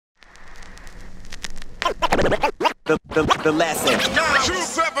The lesson.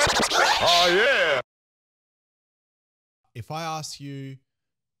 Oh, yeah. If I ask you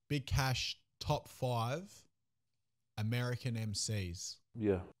Big Kash top 5 American MCs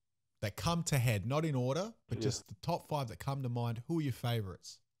Yeah. that come to head, not in order, but just the top 5 that come to mind, who are your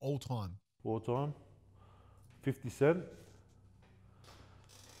favorites all time? All time. 50 Cent.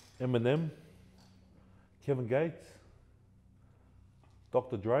 Eminem. Kevin Gates.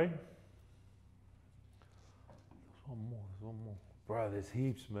 Dr. Dre. There's one more. Bro, there's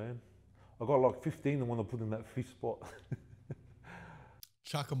heaps, man. I got like 15 I want to put in that 5th spot.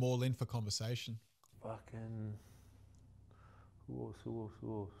 Chuck them all in for conversation. Fucking... Who else?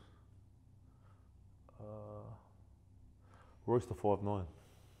 Royce the 5'9".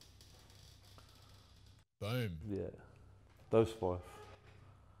 Boom. Yeah. Those 5.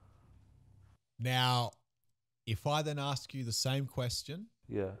 Now, if I then ask you the same question,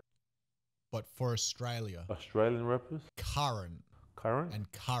 Yeah. but for Australia, Australian rappers. current Current.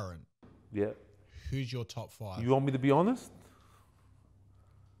 and current, Yeah. who's your top 5? You want me to be honest?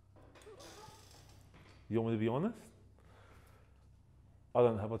 You want me to be honest? I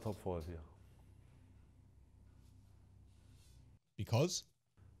don't have a top 5 here. Because?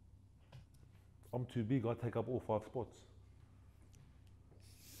 I'm too big. I take up all 5 spots.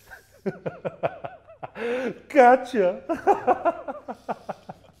 Gotcha.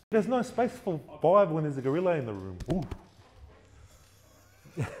 There's no space for 5 when there's a gorilla in the room. Ooh.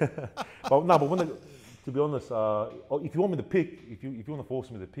 But when to be honest, if you want me to pick, if you want to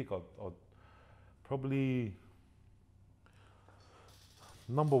force me to pick, I'd probably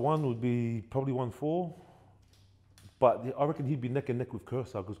number 1 would be probably 1-4. But I reckon he'd be neck and neck with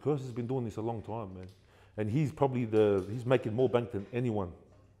Cursor, because Cursor's been doing this a long time, man. And he's probably he's making more bank than anyone.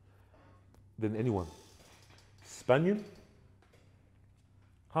 Spanian?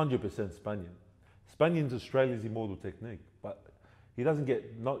 100% Spanian. Spanian's Australia's Immortal technique, but he doesn't get,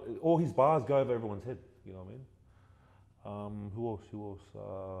 all his bars go over everyone's head, you know what I mean? Who else?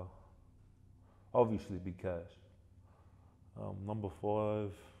 Obviously Big Kash. Number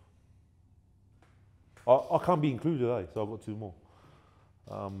 5. I can't be included, so I've got 2 more.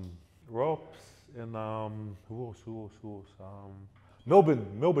 Rops and who else? Melbourne,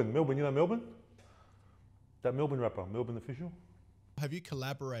 you know Melbourne? That Melbourne rapper, Melbourne Official? Have you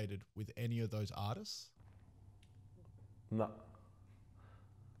collaborated with any of those artists? No.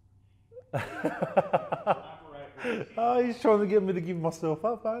 Oh, he's trying to get me to give myself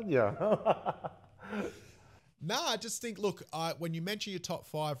up, aren't you? Nah, I just think, look, when you mention your top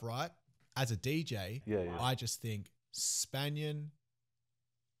 5, right, as a DJ, I just think Spanian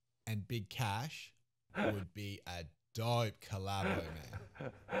and Big Kash would be a dope collabo,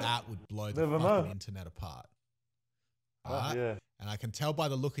 man. That would blow the fucking internet apart. Right? Yeah. And I can tell by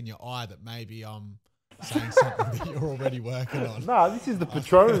the look in your eye that maybe I'm saying something that you're already working on. Nah, this is the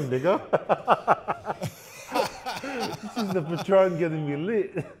Patron, nigga. This is the Patron getting me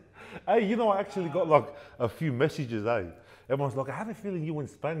lit. Hey, you know, I actually got like a few messages, Everyone's like, I have a feeling you in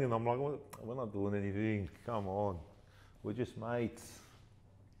Spanian. I'm like, well, we're not doing anything. Come on. We're just mates.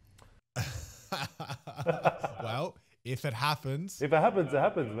 Well, if it happens. If it happens,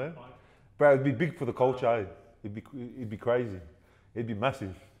 man. Bro, it'd be big for the culture, It'd be crazy. It'd be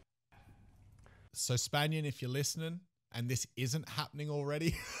massive. So Spanian, if you're listening, and this isn't happening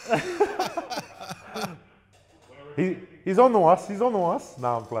already. He's on to us.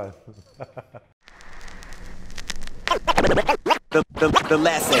 Nah, I'm playing. The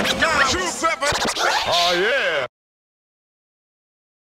lesson. Oh, yeah.